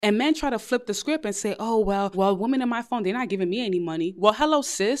And men try to flip the script and say, oh, well, women in my phone, they're not giving me any money. Well, hello,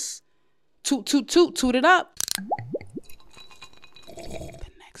 sis. Toot, toot, toot, toot it up. The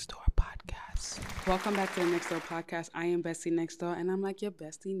Next Door Podcast. Welcome back to the Next Door Podcast. I am Bestie Next Door, and I'm like your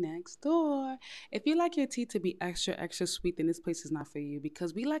bestie next door. If you like your tea to be extra, extra sweet, then this place is not for you,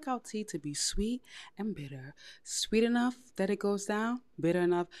 because we like our tea to be sweet and bitter. Sweet enough that it goes down, bitter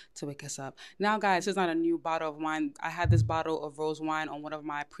enough to wake us up. Now, guys, this is not a new bottle of wine. I had this bottle of rose wine on one of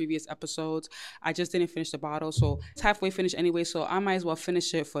my previous episodes. I just didn't finish the bottle, so it's halfway finished anyway, so I might as well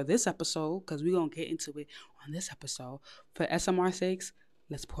finish it for this episode, because we're going to get into it on this episode. For SMR sakes,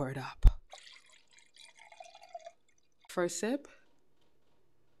 let's pour it up. First sip.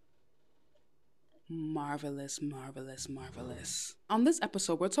 Marvelous, marvelous, marvelous. On this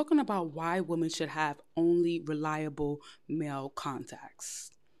episode, we're talking about why women should have only reliable male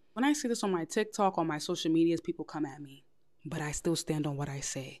contacts. When I see this on my TikTok, on my social medias, people come at me. But I still stand on what I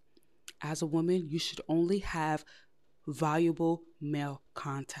say. As a woman, you should only have valuable male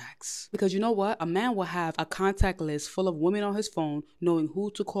contacts. Because you know what? A man will have a contact list full of women on his phone, knowing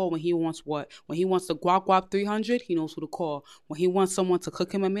who to call when he wants what. When he wants the guap guap 300, he knows who to call. When he wants someone to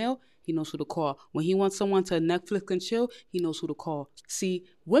cook him a meal, he knows who to call. When he wants someone to Netflix and chill, he knows who to call. See,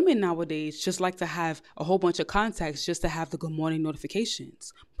 women nowadays just like to have a whole bunch of contacts just to have the good morning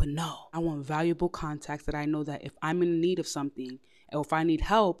notifications. But no, I want valuable contacts that I know that if I'm in need of something, or if I need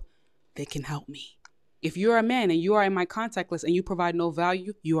help, they can help me. If you're a man and you are in my contact list and you provide no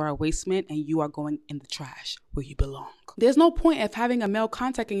value, you are a waste man and you are going in the trash where you belong. There's no point of having a male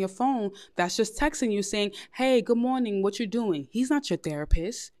contact in your phone that's just texting you saying, hey, good morning, what you doing? He's not your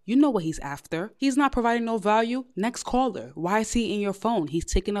therapist. You know what he's after. He's not providing no value. Next caller. Why is he in your phone? He's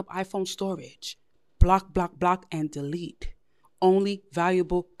taking up iPhone storage. Block, block, block, and delete. Only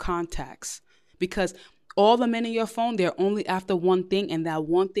valuable contacts. Because all the men in your phone, they're only after one thing, and that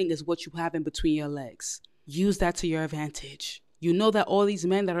one thing is what you have in between your legs. Use that to your advantage. You know that all these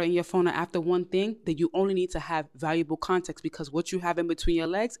men that are in your phone are after one thing, that you only need to have valuable contacts, because what you have in between your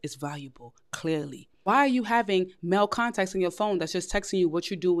legs is valuable, clearly. Why are you having male contacts in your phone that's just texting you what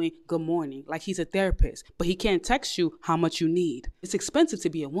you're doing, good morning, like he's a therapist, but he can't text you how much you need? It's expensive to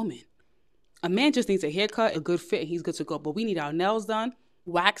be a woman. A man just needs a haircut, a good fit, and he's good to go. But we need our nails done,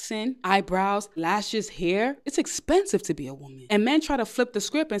 waxing, eyebrows, lashes, hair. It's expensive to be a woman. And men try to flip the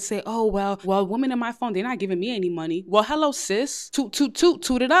script and say, oh, well, women in my phone, they're not giving me any money. Well, hello, sis. Toot, toot, toot,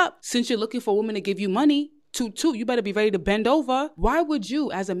 toot it up. Since you're looking for women to give you money, toot, toot, you better be ready to bend over. Why would you,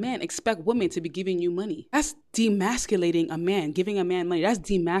 as a man, expect women to be giving you money? That's demasculating a man, giving a man money. That's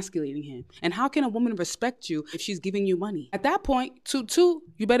demasculating him. And how can a woman respect you if she's giving you money? At that point, toot, toot,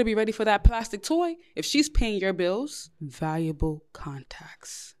 you better be ready for that plastic toy if she's paying your bills. Valuable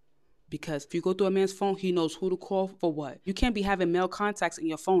contacts. Because if you go through a man's phone, he knows who to call for what. You can't be having male contacts in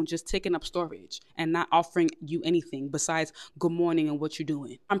your phone just taking up storage and not offering you anything besides good morning and what you're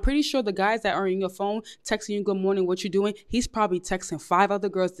doing. I'm pretty sure the guys that are in your phone texting you good morning, what you're doing, he's probably texting 5 other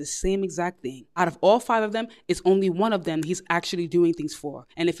girls the same exact thing. Out of all 5 of them, it's only one of them he's actually doing things for.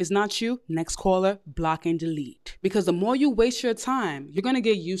 And if it's not you, next caller, block and delete. Because the more you waste your time, you're going to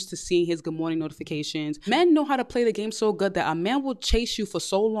get used to seeing his good morning notifications. Men know how to play the game so good that a man will chase you for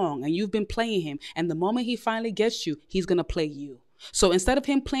so long and you've been playing him, and the moment he finally gets you, he's gonna play you. So instead of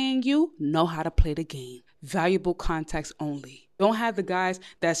him playing you, know how to play the game. Valuable contacts only. Don't have the guys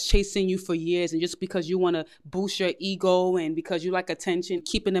that's chasing you for years and just because you want to boost your ego and because you like attention,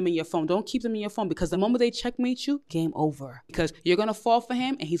 keeping them in your phone. Don't keep them in your phone, because the moment they checkmate you, game over. Because you're going to fall for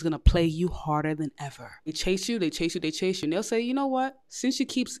him and he's going to play you harder than ever. They chase you, they chase you, they chase you. And they'll say, you know what? Since she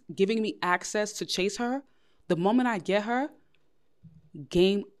keeps giving me access to chase her, the moment I get her,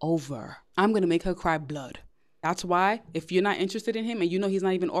 game over. I'm going to make her cry blood. That's why if you're not interested in him and you know he's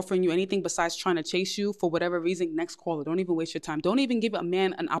not even offering you anything besides trying to chase you for whatever reason, next caller. Don't even waste your time. Don't even give a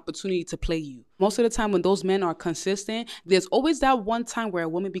man an opportunity to play you. Most of the time when those men are consistent, there's always that one time where a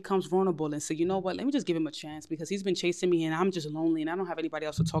woman becomes vulnerable and say, you know what, let me just give him a chance because he's been chasing me and I'm just lonely and I don't have anybody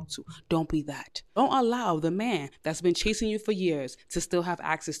else to talk to. Don't be that. Don't allow the man that's been chasing you for years to still have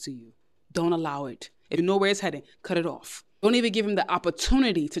access to you. Don't allow it. If you know where it's heading, cut it off. Don't even give him the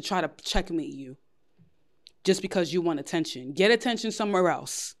opportunity to try to checkmate you just because you want attention. Get attention somewhere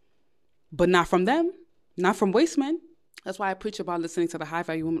else, but not from them, not from waste men. That's why I preach about listening to the High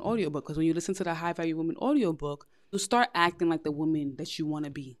Value Woman audiobook, because when you listen to the High Value Woman audiobook, you start acting like the woman that you want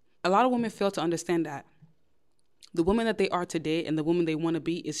to be. A lot of women fail to understand that the woman that they are today and the woman they want to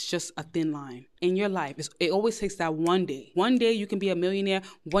be is just a thin line in your life. It always takes that one day. One day you can be a millionaire.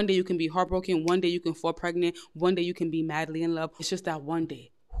 One day you can be heartbroken. One day you can fall pregnant. One day you can be madly in love. It's just that one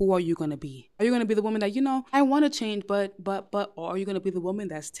day. who are you going to be? Are you going to be the woman that, I want to change, but, or are you going to be the woman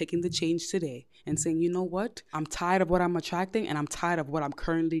that's taking the change today and saying, you know what? I'm tired of what I'm attracting and I'm tired of what I'm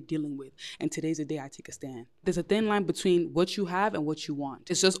currently dealing with. And today's the day I take a stand. There's a thin line between what you have and what you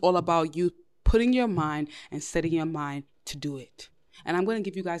want. It's just all about you putting your mind and setting your mind to do it. And I'm going to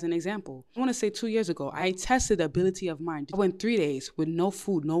give you guys an example. I want to say 2 years ago, I tested the ability of mind. I went 3 days with no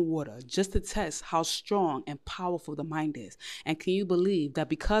food, no water, just to test how strong and powerful the mind is. And can you believe that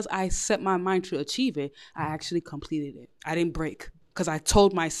because I set my mind to achieve it, I actually completed it. I didn't break because I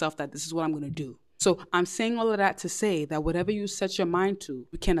told myself that this is what I'm going to do. So I'm saying all of that to say that whatever you set your mind to,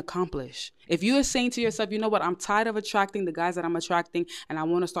 you can accomplish. If you are saying to yourself, you know what, I'm tired of attracting the guys that I'm attracting and I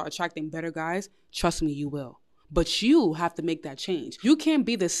want to start attracting better guys, trust me, you will. But you have to make that change. You can't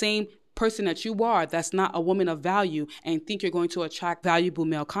be the same person that you are that's not a woman of value and think you're going to attract valuable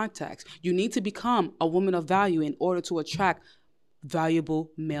male contacts. You need to become a woman of value in order to attract valuable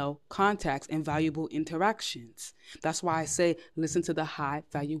male contacts and valuable interactions. That's why I say listen to the High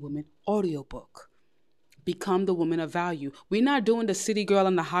Value Woman audiobook. Become the woman of value. We're not doing the city girl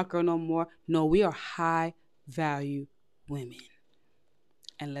and the hot girl no more. No, we are high value women.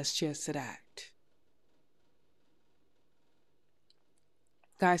 And let's cheers to that.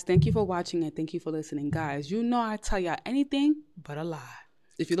 Guys, thank you for watching and thank you for listening. Guys, you know I tell y'all anything but a lie.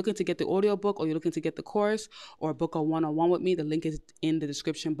 If you're looking to get the audiobook or you're looking to get the course or book a one-on-one with me, the link is in the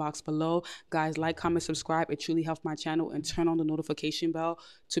description box below. Guys, like, comment, subscribe. It truly helps my channel, and turn on the notification bell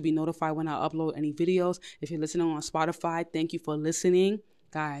to be notified when I upload any videos. If you're listening on Spotify, thank you for listening.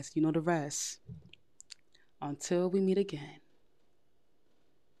 Guys, you know the rest. Until we meet again.